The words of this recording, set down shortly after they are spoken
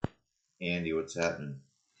Andy, what's happening?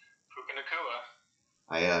 Puka Nakua.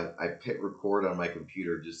 I hit record on my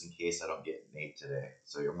computer just in case I don't get Nate today.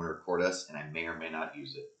 So I'm going to record us, and I may or may not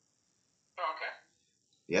use it. Oh, okay.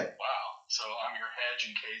 Yep. Wow. So I'm your hedge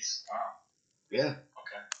in case. Yeah.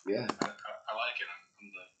 Okay. Yeah. I like it.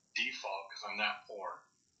 I'm the default because I'm that poor.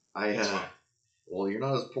 Well, you're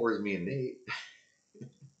not as poor as me and Nate.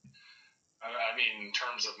 I mean, in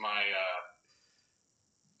terms of my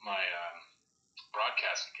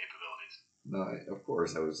broadcasting capabilities. No, of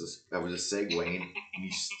course. I was just segueing.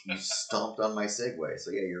 you stomped on my segue.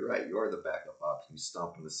 So yeah, you're right. You are the backup option. You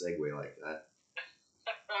stomped on the segue like that.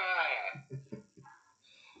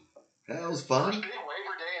 That was fun. First big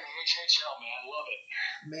waiver day in the HHL, man. Love it.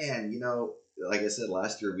 Man, like I said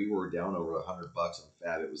last year, we were down over $100 on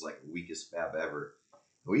FAAB. It was like the weakest FAAB ever.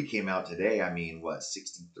 We came out today. I mean, what,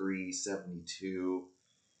 63, 72.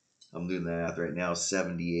 I'm doing the math right now.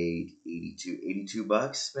 78, 82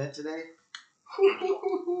 $82 spent today.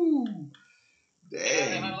 Dang.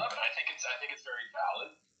 And I love it. I think it's very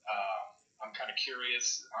valid. I'm kind of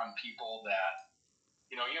curious on people that,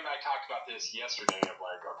 you and I talked about this yesterday of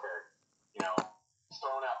like, okay,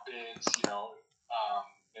 throwing out bids,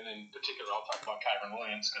 and in particular, I'll talk about Kyron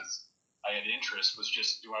Williams because I had interest. Was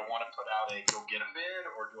just, do I want to put out a go get him bid,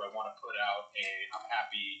 or do I want to put out a I'm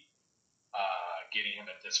happy getting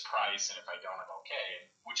him at this price, and if I don't, I'm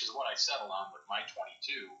okay, which is what I settled on with my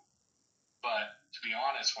 22. But to be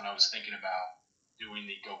honest, when I was thinking about doing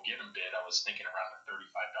the go get him bid, I was thinking around the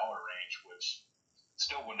 $35 range, which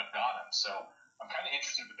still wouldn't have got him. So I'm kind of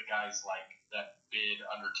interested with the guys like that bid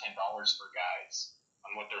under $10 for guys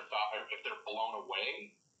on what their thought, if they're blown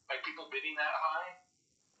away by people bidding that high,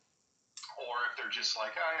 or if they're just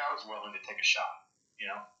like, I was willing to take a shot,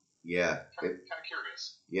 Yeah. Kind of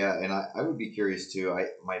curious. Yeah, and I would be curious too.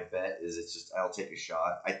 My bet is it's just I'll take a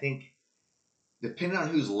shot. I think depending on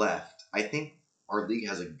who's left, I think our league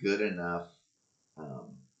has a good enough,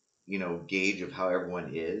 gauge of how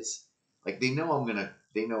everyone is. Like they know I'm gonna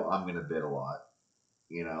bid a lot,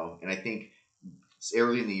 and I think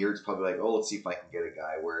early in the year it's probably like, oh, let's see if I can get a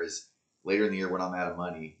guy. Whereas later in the year when I'm out of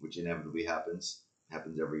money, which inevitably happens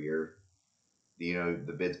every year,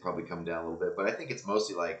 the bids probably come down a little bit. But I think it's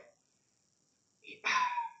mostly like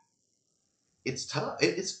it's tough.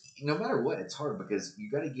 It's no matter what, it's hard because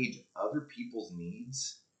you got to gauge other people's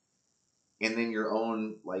needs and then your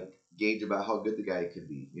own gauge about how good the guy could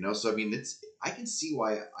be. So I mean, I can see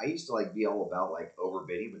why I used to be all about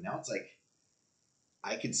overbidding, but now it's like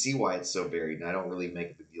I can see why it's so varied, and I don't really make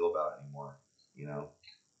a big deal about it anymore. Yeah,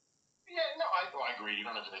 no, I agree. You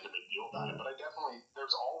don't have to make a big deal about it, but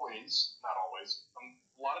there's always, not always,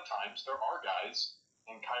 a lot of times there are guys,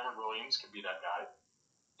 and Kyron Williams could be that guy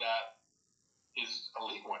that is a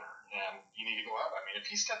league winner, and you need to go out. I mean, if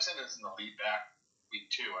he steps in as in the lead back week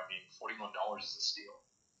 2, I mean, $41 is a steal,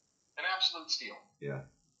 an absolute steal. Yeah.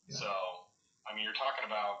 So, I mean, you're talking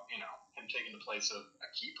about him taking the place of a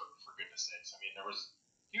keeper, for goodness sakes. I mean, there was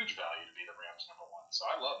huge value to be the Rams #1, so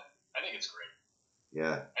I love it. I think it's great.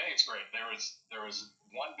 Yeah. I think it's great. There was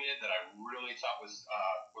one bid that I really thought was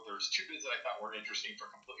there was 2 bids that I thought were interesting for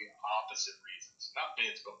completely opposite reasons. Not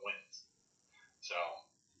bids, but wins. So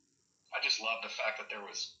I just love the fact that there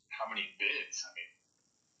was how many bids. I mean,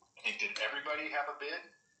 I think did everybody have a bid?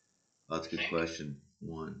 That's a good question.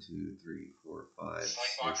 1, 2, 3, 4, 5.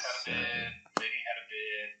 Slingbox had a bid. Vinny had a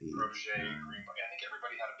bid. Protege, Greenbook. I think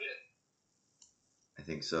everybody had a bid. I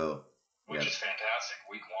think so. Which is fantastic.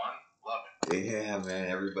 Week 1, love it. Yeah, man,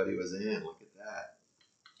 everybody was in. Look at that.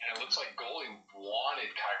 And it looks like goalie wanted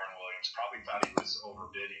Kyron Williams. Probably thought he was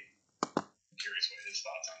overbidding. I'm curious what his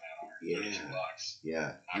thoughts on that are. Yeah. $32. Yeah.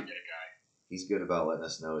 Not get a guy. He's good about letting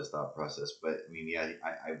us know his thought process, but I mean, yeah,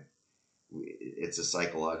 it's a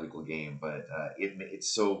psychological game, but it's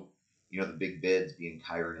so the big bids being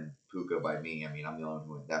Kyron and Puka by me. I mean, I'm the only one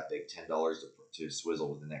who went that big, $10 to swizzle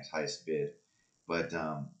with the next highest bid, but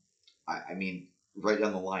I mean, right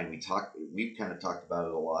down the line, we've kind of talked about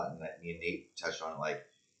it a lot, and that me and Nate touched on it,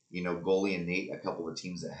 goalie and Nate, a couple of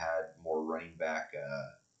teams that had more running back.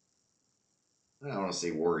 I don't want to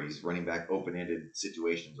say worries, running back open-ended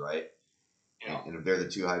situations, right? Yeah. And if they're the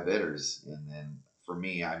 2 high bidders, and then for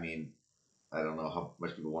me, I mean, I don't know how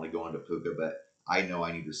much people want to go into Puka, but I know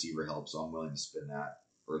I need receiver help, so I'm willing to spend that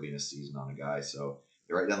early in the season on a guy. So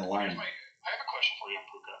they're right down the line. I have a question for you on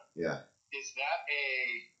Puka. Yeah. Is that a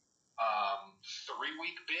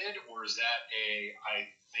 3-week bid, or is that I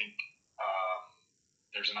think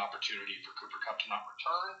there's an opportunity for Cooper Kupp to not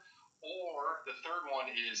return, or the third one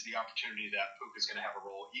is the opportunity that Puka's going to have a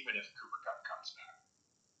role even if Cooper Kupp comes back?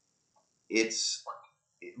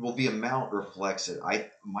 well, the amount reflects it.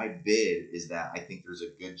 My bid is that I think there's a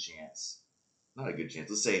good chance, not a good chance.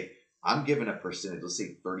 Let's say I'm giving a percentage. Let's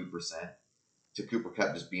say 30% to Cooper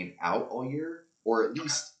Cup just being out all year, or at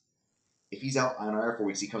least if he's out on IR 4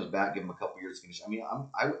 weeks, he comes back, give him a couple years to finish. I mean,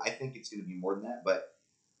 I think it's going to be more than that, but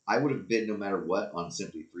I would have bid no matter what on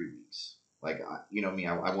simply 3 weeks. Like, you know me,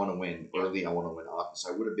 I want to win early. I want to win often.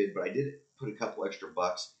 So I would have bid, but I did put a couple extra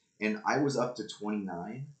bucks, and I was up to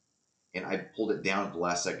 29, and I pulled it down at the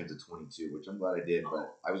last second to 22, which I'm glad I did.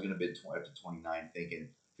 But I was going to bid up to 29, thinking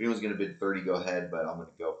if anyone's going to bid 30, go ahead, but I'm going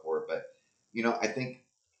to go for it. But, I think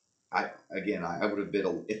I would have bid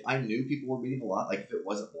if I knew people were bidding a lot. Like if it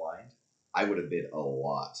wasn't blind, I would have bid a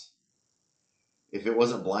lot. If it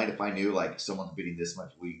wasn't blind, if I knew like someone's bidding this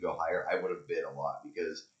much, will you go higher? I would have bid a lot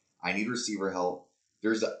because I need receiver help.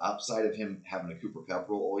 There's the upside of him having a Cooper Cup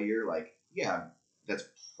role all year. Like, yeah, that's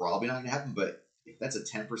probably not gonna happen, but if that's a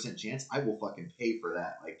 10% chance, I will fucking pay for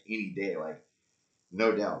that like any day, like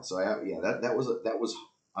no doubt. So that was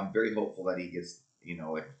I'm very hopeful that he gets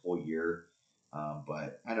like a full year.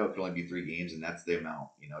 But I know it can only be 3 games, and that's the amount.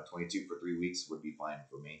 22 for 3 weeks would be fine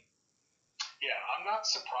for me. Yeah, I'm not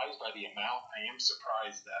surprised by the amount. I am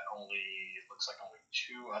surprised that it looks like only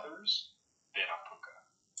 2 others bid on Puka.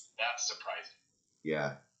 That's surprising.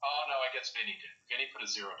 Yeah. Oh, no, I guess Vinny did. Vinny put a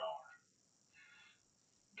 $0.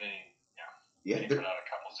 Vinny put out a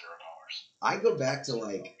couple $0. I go back to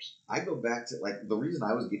the reason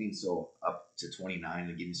I was getting so up to 29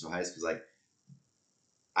 and getting so high is because like,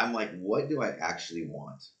 I'm like, what do I actually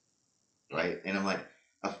want? Right. And I'm like,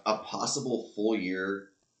 a possible full year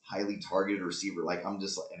highly targeted receiver. Like I'm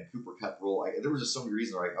just like in a Cooper Cup role. There was just so many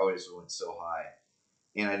reasons like, oh, I just went so high.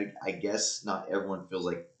 And I guess not everyone feels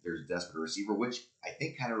like there's desperate receiver, which I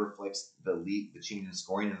think kind of reflects the league, the change in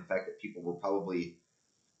scoring, and the fact that people were probably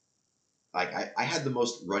like I had the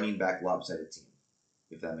most running back lopsided team,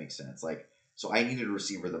 if that makes sense. Like so, I needed a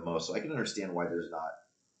receiver the most, so I can understand why there's not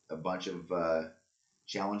a bunch of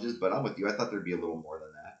challenges. But I'm with you. I thought there'd be a little more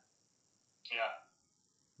than that. Yeah.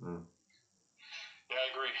 Yeah, I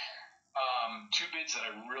agree. 2 bids that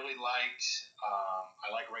I really liked. I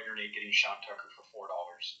like Raider Nate getting Sean Tucker for $4.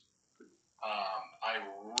 I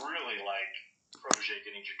really like Protege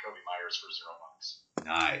getting Jacoby Myers for $0.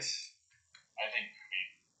 Nice. I mean,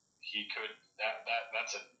 he could.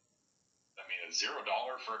 That's a $0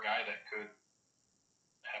 for a guy that could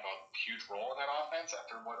have a huge role in that offense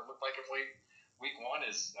after what it looked like of week 1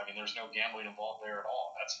 is. I mean, there's no gambling involved there at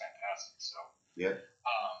all. That's fantastic. So yeah.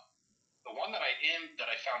 The one that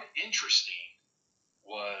I found interesting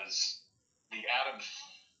was the Adam.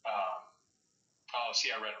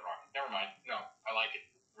 I read it wrong. Never mind. No, I like it.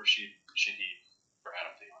 Rashid Shaheed for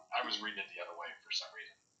Adam Thielen. I was reading it the other way for some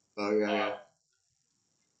reason. Oh yeah.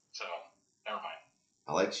 So never mind.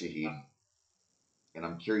 I like Shaheed, and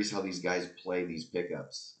I'm curious how these guys play these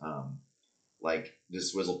pickups. Like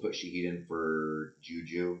does Swizzle put Shaheed in for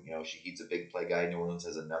Juju? Shaheed's a big play guy. New Orleans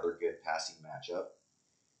has another good passing matchup.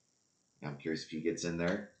 I'm curious if he gets in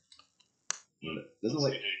there. Doesn't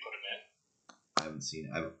like. Did he put him in? I haven't seen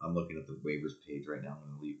it. I'm looking at the waivers page right now.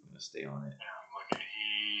 I'm going to stay on it. Yeah, I'm looking.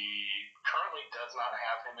 He currently does not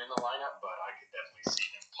have him in the lineup, but I could definitely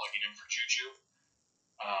see him plugging him for Juju.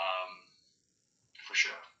 For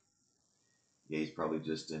sure. Yeah, he's probably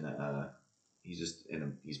just in a.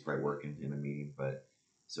 He's probably working in a meeting. But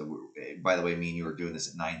so by the way, me and you were doing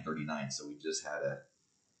this at 9:39, so we just had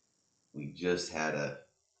a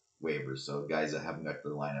waivers. So guys that haven't got to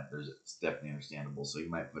the lineup, it's definitely understandable. So you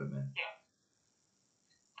might put him in. Yeah.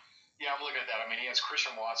 Yeah, I'm looking at that. I mean, he has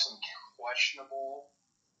Christian Watson questionable.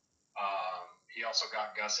 He also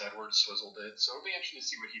got Gus Edwards, Swizzle did. So it'll be interesting to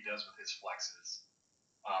see what he does with his flexes.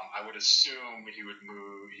 I would assume he would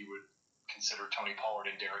consider Tony Pollard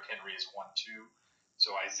and Derrick Henry as 1-2.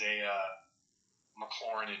 So Isaiah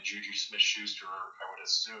McLaurin and Juju Smith-Schuster, I would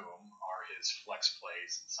assume, are his flex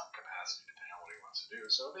plays in some capacity, depending on what he wants to do.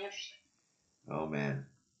 So it'll be interesting. Oh man,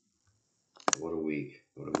 what a week!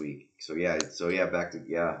 So back to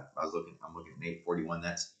I'm looking at 841.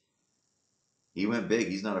 He went big.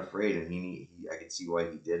 He's not afraid, and I can see why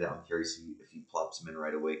he did it. I'm curious if he plops him in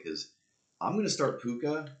right away because I'm going to start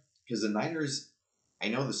Puka because the Niners. I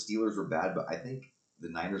know the Steelers were bad, but I think the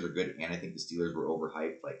Niners are good, and I think the Steelers were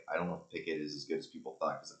overhyped. Like I don't know if Pickett is as good as people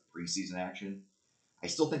thought because of preseason action. I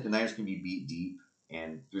still think the Niners can be beat deep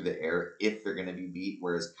and through the air if they're going to be beat.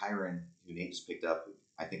 Whereas Kyron, who Nate just picked up,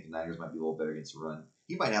 I think the Niners might be a little better against the run.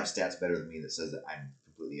 He might have stats better than me that says that I'm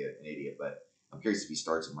completely an idiot, but I'm curious if he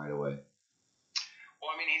starts him right away. Well,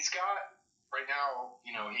 I mean, he's got right now.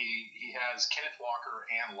 He has Kenneth Walker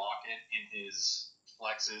and Lockett in his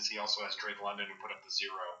flexes. He also has Drake London who put up the 0.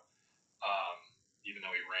 even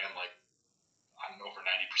though he ran like on over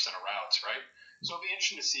 90% of routes, right? So it'll be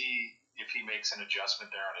interesting to see if he makes an adjustment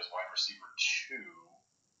there on his wide receiver 2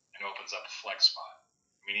 and opens up a flex spot.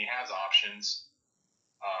 I mean, he has options.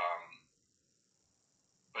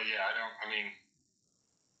 But yeah, I don't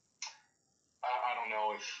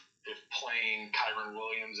know if playing Kyron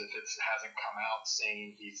Williams, if it hasn't come out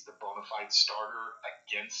saying he's the bona fide starter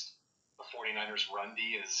against the 49ers run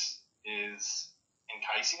D is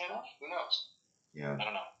enticing enough. Who knows? Yeah. I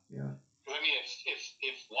don't know. Yeah. Because I mean,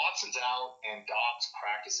 if Watson's out and Dobbs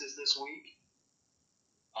practices this week,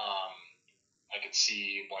 I could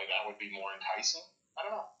see why that would be more enticing. I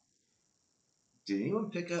don't know. Did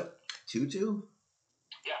anyone pick up Tutu?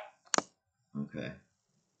 Yeah. Okay.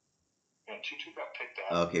 Yeah, Tutu got picked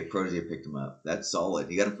up. Okay, Protege picked him up. That's solid.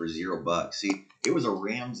 He got him for $0. See, it was a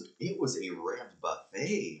Rams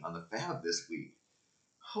buffet on the FAAB this week.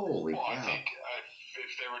 Holy cow! I think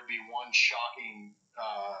if there would be one shocking,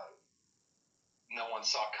 no one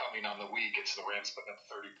saw coming on the week, it's the Rams putting up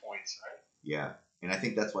 30 points, right? Yeah, and I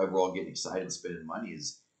think that's why we're all getting excited and spending money.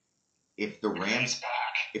 Is if the Rams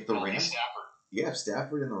back, if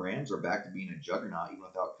Stafford and the Rams are back to being a juggernaut even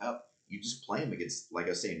without Kupp, you just play him against, like I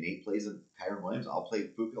was saying, Nate plays Kyron Williams. I'll play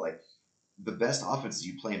Puka. Like the best offense is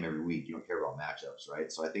you play him every week. You don't care about matchups,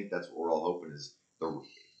 right? So I think that's what we're all hoping is not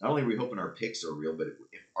only are we hoping our picks are real, but if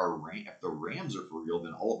the Rams are for real,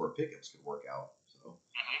 then all of our pickups could work out. So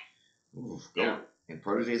go. Yeah. And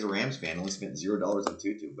Protege's a Rams fan, only spent $0 on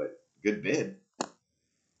Tutu, but good bid. I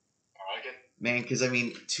like it. Man, because I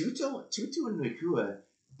mean, Tutu and Nakua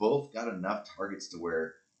both got enough targets to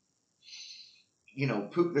where,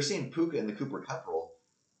 they're saying Puka in the Cooper Kupp role.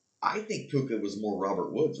 I think Puka was more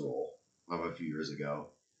Robert Woods' role of a few years ago.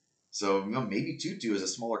 So, maybe Tutu as a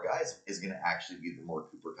smaller guy is going to actually be the more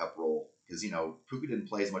Cooper Kupp role. Because, Puka didn't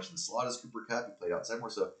play as much in the slot as Cooper Kupp. He played outside more.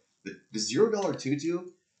 So, the $0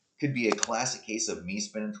 Tutu could be a classic case of me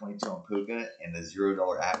spending $22 on Puka and the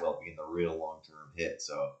 $0 Atwell being the real long-term hit.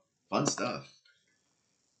 So, fun stuff.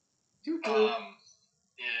 Tutu.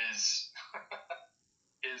 Is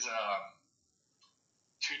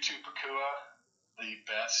Tutu Pakua the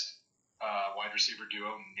best wide receiver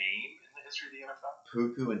duo name in the history of the NFL?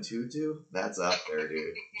 Puku and Tutu? That's up there,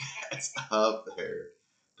 dude. That's up there.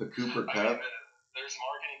 Cooper Kupp. I mean, there's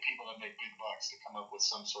marketing people that make big bucks to come up with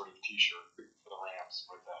some sort of T-shirt for the Rams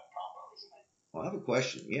with that combo, isn't it? Well, I have a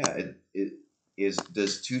question. Yeah,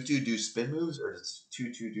 does Tutu do spin moves or does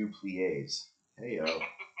Tutu do plies? Hey yo.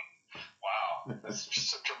 Wow, that's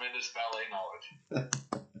just some tremendous ballet knowledge.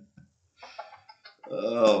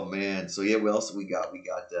 Oh man. So yeah, what else we got? We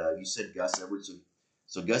got you said Gus Edwards.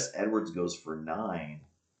 So Gus Edwards goes for 9,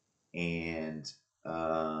 and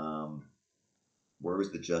where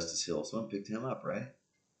was the Justice Hill? Someone picked him up, right?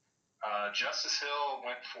 Justice Hill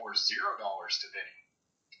went for $0 to Vinny.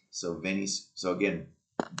 So Vinny's. So again,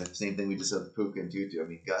 the same thing we just said with Puka and Tutu. I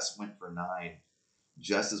mean, Gus went for 9,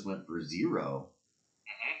 Justice went for 0.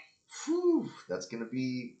 Mm-hmm. Whew, that's gonna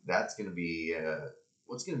be.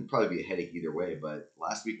 Well, it's gonna probably be a headache either way. But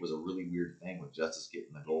last week was a really weird thing with Justice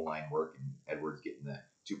getting the goal line work and Edwards getting the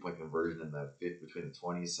 2-point conversion in the fifth between the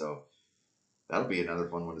 20s. So that'll be another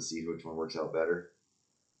fun one to see which one works out better.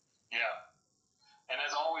 Yeah. And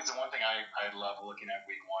as always, the one thing I love looking at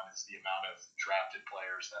week 1 is the amount of drafted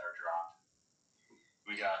players that are dropped.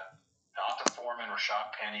 We got Donta Foreman,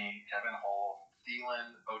 Rashad Penny, Evan Hull,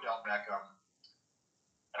 Thielen, Odell Beckham.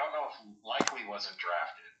 I don't know if Likely wasn't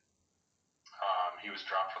drafted. He was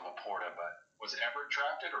dropped for Laporta, but was Everett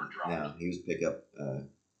drafted or dropped? No, he was pick up.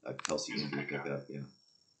 Kelsey Injury pick up, yeah.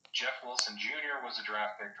 Jeff Wilson Jr. was a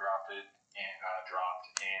draft pick dropped, and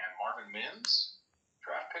Marvin Mims,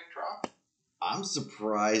 draft pick dropped. I'm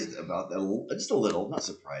surprised about that, just a little. Not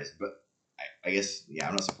surprised, but I guess, yeah,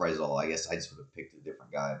 I'm not surprised at all. I guess I just would have picked a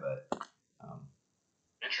different guy, but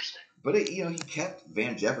interesting. But he kept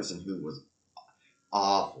Van Jefferson, who was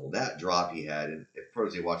awful. That drop he had, and if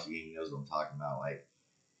Protege watched the game, he knows what I'm talking about. Like,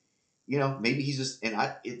 maybe he's just, and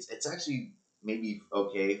it's actually maybe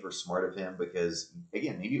okay for smart of him because,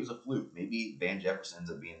 again, maybe it was a fluke. Maybe Van Jefferson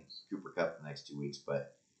ends up being Cooper Kupp the next 2 weeks,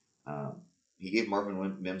 but he gave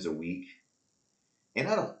Marvin Mims a week. And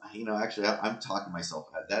I don't, actually, I'm talking myself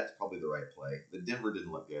out. That's probably the right play. The Denver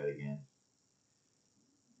didn't look good again.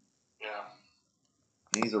 Yeah.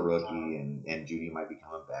 And he's a rookie, and Judy might be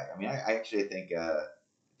coming back. I mean, I actually think at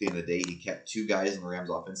the end of the day, he kept 2 guys in the Rams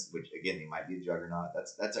offense, which, again, they might be a juggernaut.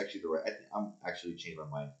 That's actually the right. I'm actually changing my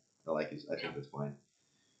mind. I think that's fine.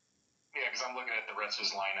 Yeah, because I'm looking at the rest of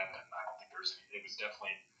his lineup, and I don't think there's any. It was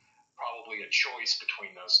definitely probably a choice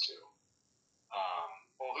between those 2.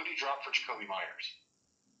 Well, who did he drop for Jacoby Myers?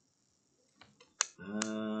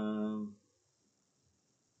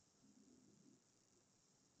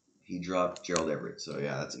 He dropped Gerald Everett, so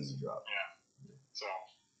yeah, that's an easy drop. Yeah. So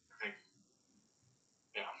I think,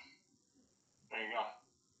 yeah. There you go.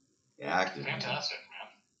 Yeah, active. Fantastic,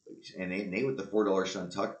 man. And Nate with the $4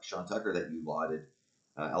 Sean Tucker that you lauded.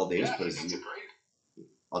 Al Davis put a zero.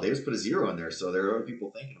 Al Davis put a 0 in there, so there are other people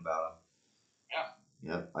thinking about him. Yeah.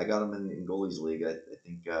 Yeah, I got him in goalies league. I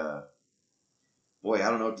think, boy, I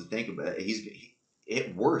don't know what to think about it.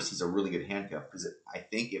 At worst, he's a really good handcuff because I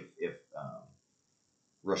think if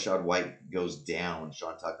Rashad White goes down,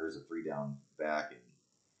 Sean Tucker is a 3-down back, and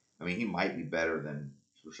I mean he might be better than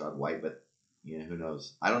Rashad White, but who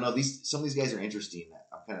knows? I don't know. Some of these guys are interesting.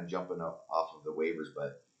 I'm kind of jumping off of the waivers,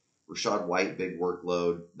 but Rashad White, big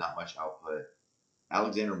workload, not much output.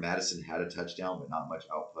 Alexander Madison had a touchdown, but not much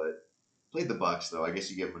output. Played the Bucks though. I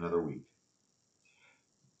guess you give him another week.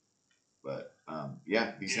 But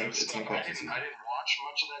yeah, these I didn't watch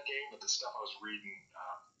much of that game, but the stuff I was reading,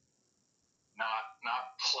 not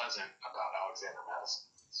pleasant about Alexander Madison.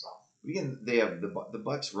 So again, they have the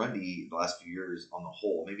Bucks run D the last few years on the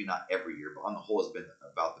whole, maybe not every year, but on the whole has been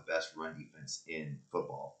about the best run defense in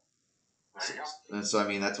football. There you go. And so I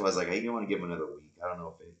mean that's why I was like, hey, you want to give him another week? I don't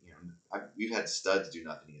know if we've had studs do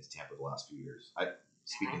nothing against Tampa the last few years.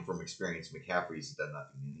 Speaking from experience, McCaffrey's done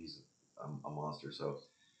nothing, and he's a monster. So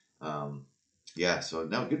yeah, so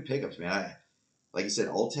no, good pickups, man. Like you said,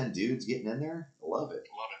 all 10 dudes getting in there, love it.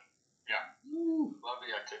 Love it. Yeah. Woo. Love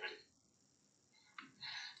the activity.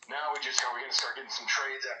 Now we're going to start getting some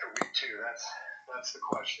trades after week 2. That's the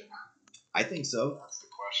question. I think so. That's the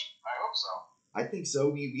question. I hope so. I think so.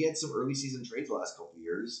 We had some early season trades the last couple of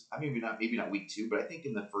years. I mean, maybe not week 2, but I think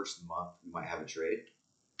in the first month we might have a trade.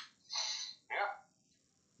 Yeah.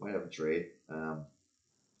 Might have a trade.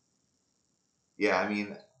 Yeah, I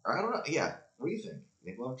mean, I don't know. Yeah, what do you think?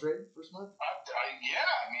 Think we'll have a trade first month? Yeah,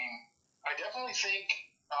 I mean, I definitely think,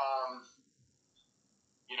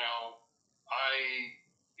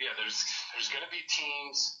 there's going to be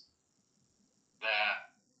teams that,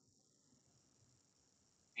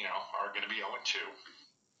 are going to be 0-2,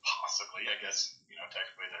 possibly. I guess,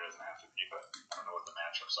 technically there doesn't have to be, but I don't know what the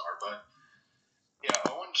matchups are. But, yeah,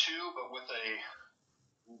 0-2, but with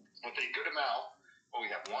a good amount. Well, we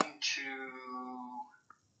have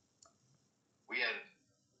we had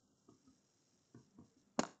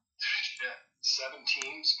 7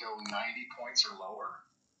 teams go 90 points or lower.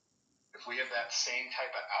 If we have that same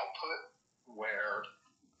type of output where,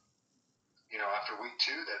 after week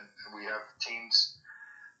 2, then we have teams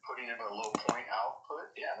putting in a low point output,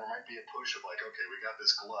 yeah, there might be a push of like, okay, we got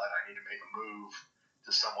this glut, I need to make a move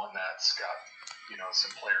to someone that's got,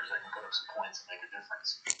 some players that can put up some points and make a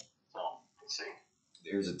difference. So, we'll see.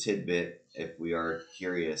 There's a tidbit, if we are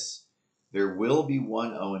curious. There will be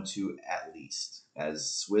one 0-2 at least, as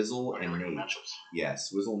Swizzle and Nate. Yeah,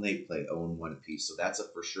 Swizzle and Nate play 0-1 apiece, so that's a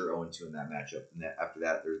for sure 0-2 in that matchup. And after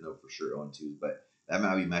that, there's no for sure 0-2. But that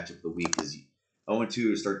might be matchup of the week, because 0-2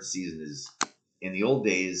 to start the season is, in the old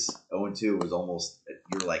days, 0-2 was almost,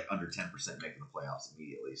 you're like under 10% making the playoffs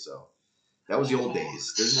immediately. So that was the old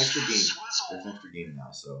days. There's an extra game. There's an extra game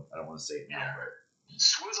now, so I don't want to say it now. Yeah. But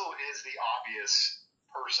Swizzle is the obvious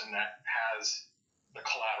person that has the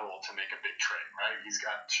collateral to make a big trade, right? He's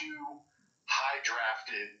got 2 high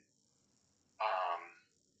drafted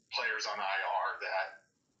players on IR that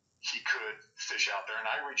he could fish out there, and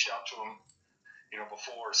I reached out to him,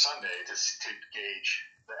 before Sunday to gauge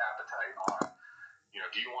the appetite on,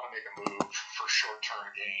 do you want to make a move for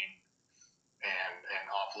short-term gain and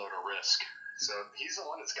offload a risk? So he's the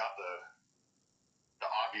one that's got the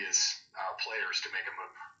obvious players to make a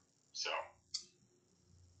move. So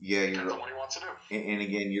yeah, depends on what he wants to do. And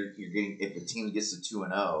again, you're getting, if a team gets to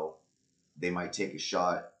 2-0, they might take a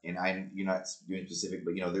shot. And you're not doing specific,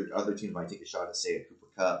 but other teams might take a shot at, say, a Cooper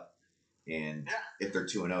Kupp. And if they're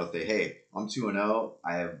 2-0, if hey, I'm 2-0,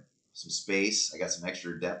 I have some space, I got some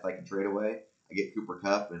extra depth I can trade away. I get Cooper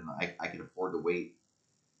Kupp, and I can afford to wait.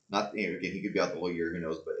 Not again, he could be out the whole year, who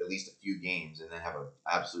knows, but at least a few games, and then have an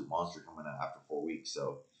absolute monster coming out after 4 weeks.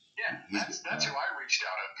 So yeah, that's who I reached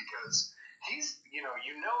out at, because he's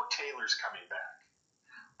Taylor's coming back,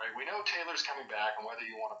 right? We know Taylor's coming back, and whether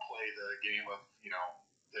you want to play the game of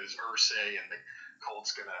there's Irsay and the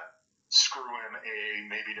Colts gonna screw him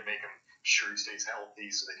maybe to make him sure he stays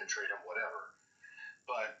healthy so they can trade him, whatever.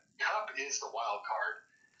 But Kupp is the wild card,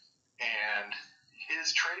 and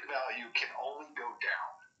his trade value can only go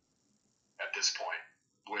down at this point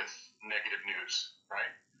with negative news,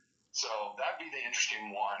 right? So that'd be the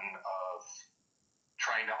interesting one of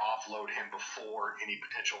trying to offload him before any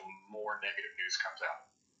potential more negative news comes out.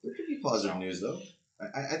 There could be positive news, though.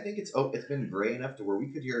 I think it's been gray enough to where we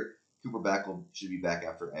could hear should be back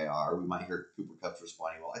after AR. We might hear Cooper Cup's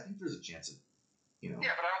responding. Well, I think there's a chance of, Yeah,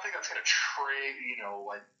 but I don't think that's going to trade,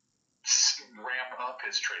 ramp up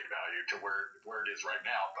his trade value to where it is right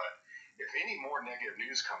now. But if any more negative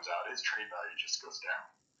news comes out, his trade value just goes down.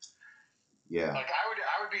 Yeah. Like I would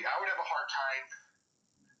have a hard time.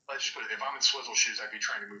 Let's just put it. If I'm in Swizzle shoes, I'd be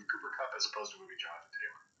trying to move Cooper Cup as opposed to moving Jonathan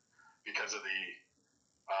Taylor because of the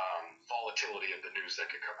volatility of the news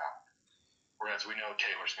that could come out. Whereas we know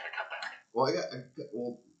Taylor's going to come back.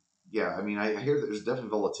 Yeah. I mean, I hear that there's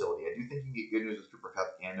definitely volatility. I do think you can get good news with Cooper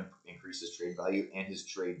Cup and increase his trade value and his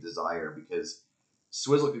trade desire because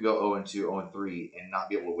Swizzle could go 0-2, 0-3 and not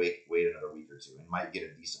be able to wait another week or two and might get a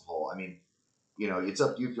decent haul. I mean, it's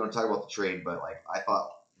up to you if you want to talk about the trade, but like I thought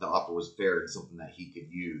the offer was fair and something that he could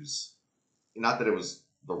use. Not that it was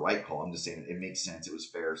the right call. I'm just saying it makes sense. It was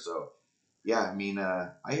fair. So, yeah, I mean,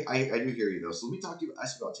 I do hear you, though. So let me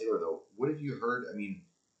ask you about Taylor, though. What have you heard? I mean,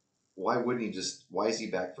 why is he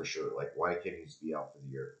back for sure? Like, why can't he just be out for the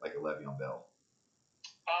year, like a Le'Veon Bell?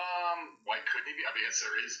 Why couldn't he be? I mean, yes,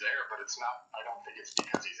 there is there, but it's not. I don't think it's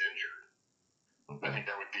because he's injured. Okay. I think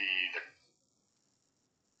that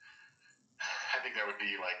would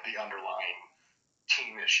be like the underlying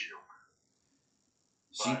team issue.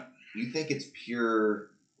 So you think it's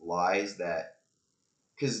pure lies that?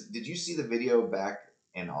 Because did you see the video back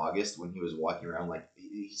in August when he was walking around like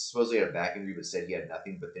he supposedly had a back injury but said he had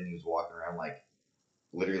nothing, but then he was walking around like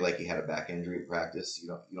literally like he had a back injury at practice?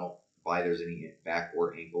 You don't buy there's any back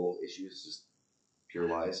or ankle issues, just pure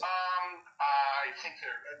lies. I think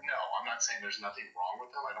no. I'm not saying there's nothing wrong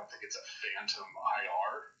with him. I don't think it's a phantom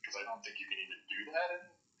IR because I don't think you can even do that in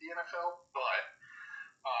the NFL. But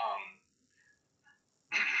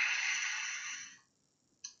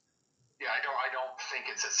yeah, I don't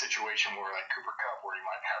think it's a situation where like Cooper Cup where he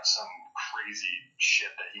might have some crazy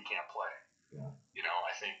shit that he can't play. Yeah.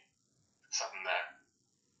 I think it's something that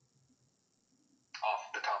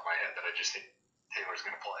off the top of my head that I just think Taylor's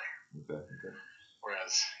going to play. Okay.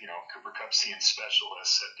 Whereas, Cooper Cup seeing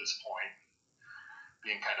specialists at this point,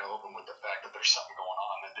 being kind of open with the fact that there's something going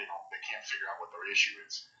on that they can't figure out what their issue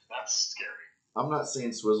is. That's scary. I'm not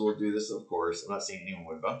saying Swizzle would do this, of course. I'm not saying anyone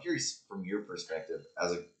would, but I'm curious from your perspective,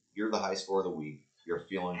 you're the high score of the week, you're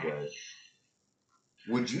feeling good.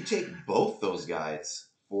 Would you take both those guys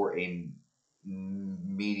for a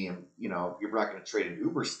medium? You're not going to trade an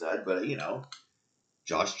Uber stud, but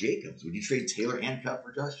Josh Jacobs. Would you trade Taylor and Cup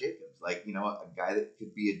for Josh Jacobs? Like, a guy that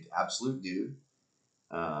could be an absolute dude.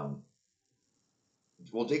 Well,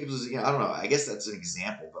 Jacobs is, I don't know. I guess that's an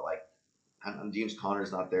example, but like, James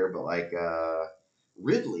Conner's not there, but like,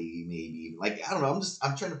 Ridley maybe. Like, I don't know.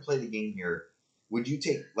 I'm trying to play the game here. Would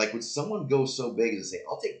someone go so big as to say,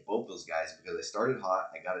 I'll take both those guys because I started hot,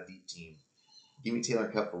 I got a deep team. Give me Taylor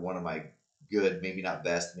Cup for one of my good, maybe not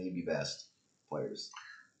best, maybe best players.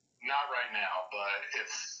 Not right now, but if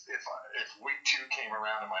week 2 came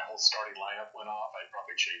around and my whole starting lineup went off, I'd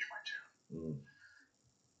probably change my tune.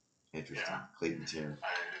 Interesting. Yeah. Clayton tune.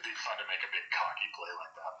 It'd be fun to make a big cocky play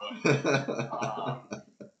like that,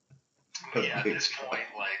 but at this point,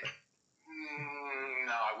 like,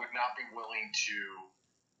 no, I would not be willing to.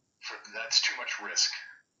 That's too much risk.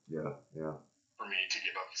 Yeah. For me to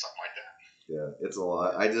give up something like that. Yeah, it's a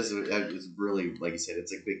lot. It's really, like you said,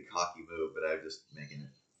 it's a big cocky move, but I'm just making a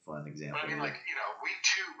fun example. But I mean, like, week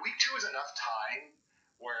two is enough time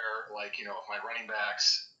where, like, if my running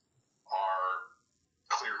backs are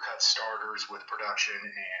clear-cut starters with production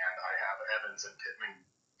and I have Evans and Pittman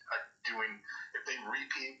if they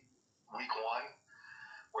repeat week 1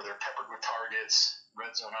 where they're peppered with targets,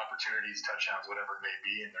 red zone opportunities, touchdowns, whatever it may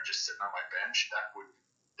be, and they're just sitting on my bench, that would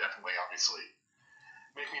definitely, obviously,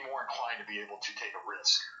 make me more inclined to be able to take a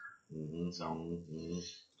risk.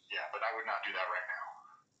 Yeah, but I would not do that right now.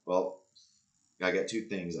 Well, I got 2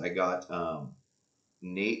 things. I got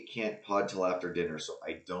Nate can't pod till after dinner, so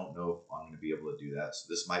I don't know if I'm going to be able to do that. So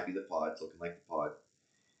this might be the pod. It's looking like the pod.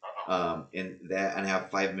 And I have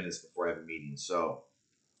 5 minutes before I have a meeting. So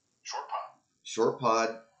short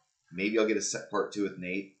pod. Maybe I'll get a set part 2 with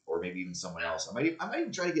Nate, or maybe even someone else. I might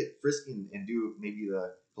even try to get frisky and do maybe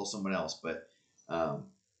pull someone else. But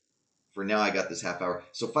for now, I got this half hour.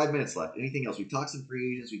 So 5 minutes left. Anything else? We talked some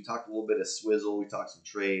free agents. We talked a little bit of Swizzle. We talked some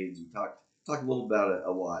trades. We talked a little about it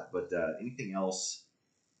a lot. But anything else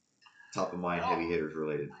top of mind, heavy hitters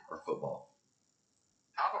related, or football?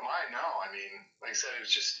 Top of mind, no. I mean, like I said, it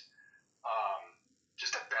was just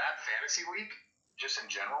a bad fantasy week, just in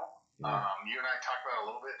general. Yeah. You and I talked about it a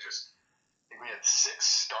little bit. I think we had 6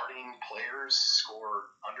 starting players score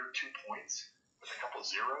under 2 points with a couple of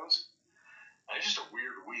zeros. And it's just a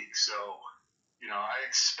weird week. So, I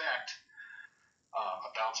expect a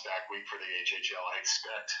bounce back week for the HHL. I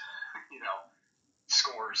expect,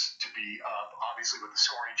 scores to be up. Obviously, with the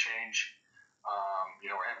scoring change, we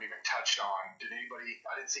haven't even touched on. Did anybody?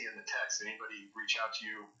 I didn't see in the text. Anybody reach out to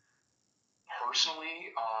you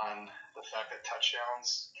personally on the fact that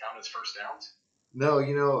touchdowns count as first downs? No,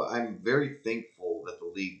 I'm very thankful that the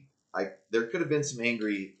league. There could have been some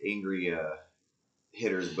angry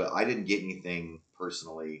hitters, but I didn't get anything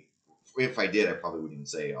personally. If I did, I probably wouldn't even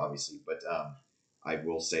say, obviously. But I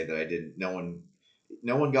will say that I didn't.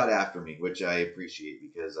 No one got after me, which I appreciate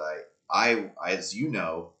because as you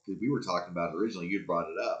know, because we were talking about it originally, you had brought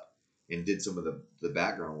it up and did some of the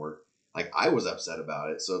background work. Like I was upset about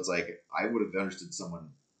it, so it's like I would have understood someone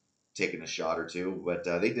taking a shot or two, but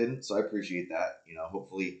they didn't. So I appreciate that.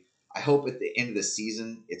 Hopefully, I hope at the end of the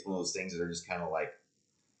season, it's one of those things that are just kind of like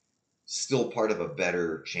still part of a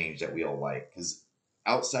better change that we all like. Because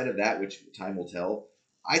outside of that, which time will tell,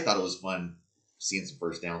 I thought it was fun seeing some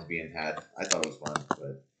first downs being had. I thought it was fun,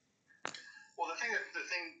 but well, the thing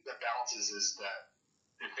that balances is that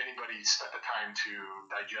if anybody spent the time to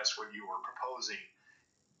digest what you were proposing,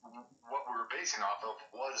 what we were basing off of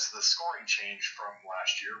was the scoring change from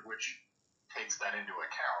last year, which takes that into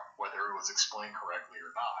account, whether it was explained correctly or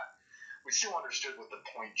not. We still understood what the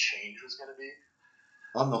point change was going to be.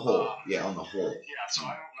 On the whole, on the whole. Yeah, so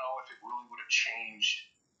I don't know if it really would have changed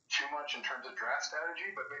too much in terms of draft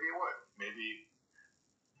strategy, but maybe it would.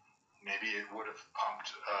 Maybe it would have pumped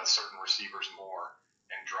certain receivers more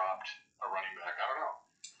and dropped a running back. I don't know.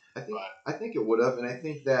 I think it would have, and I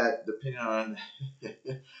think that depending on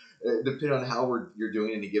how you're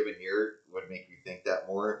doing in a given year would make you think that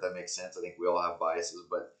more. If that makes sense, I think we all have biases,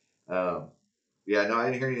 but no, I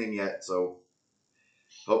didn't hear anything yet. So,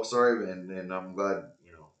 sorry, and I'm glad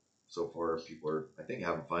so far people are I think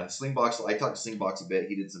having fun. Slingbox, I talked to Slingbox a bit.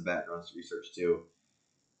 He did some background research too.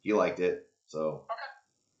 He liked it, so okay,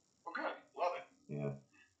 well, good, love it. Yeah.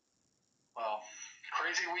 Well,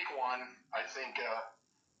 crazy week one. I think.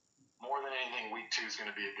 More than anything, week 2 is going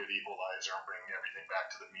to be a good equalizer and bring everything back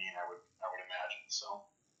to the mean. I would imagine. So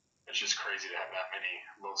it's just crazy to have that many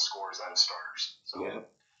low scores out of starters. So yeah.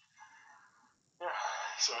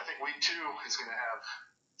 So I think week 2 is going to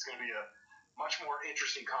be a much more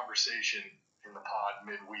interesting conversation in the pod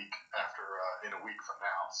midweek after in a week from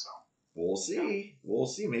now. So we'll see. Yeah. We'll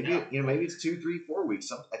see. Maybe maybe it's 2, 3, 4 weeks.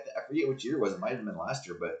 I forget which year it was. It might have been last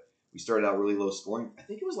year, but we started out really low scoring. I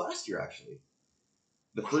think it was last year actually.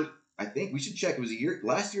 I think we should check. It was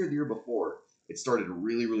last year or the year before. It started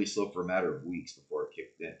really, really slow for a matter of weeks before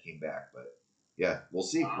it came back. But yeah, we'll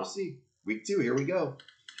see. We'll see. Week 2, here we go.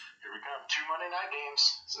 Here we come. 2 Monday night games.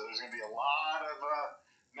 So there's going to be a lot of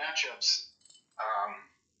matchups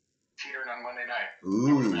teetering on Monday night.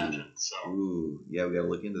 I would imagine. Ooh, yeah, we got to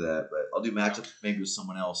look into that. But I'll do matchups maybe with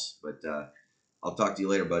someone else. But I'll talk to you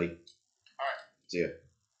later, buddy. All right. See ya.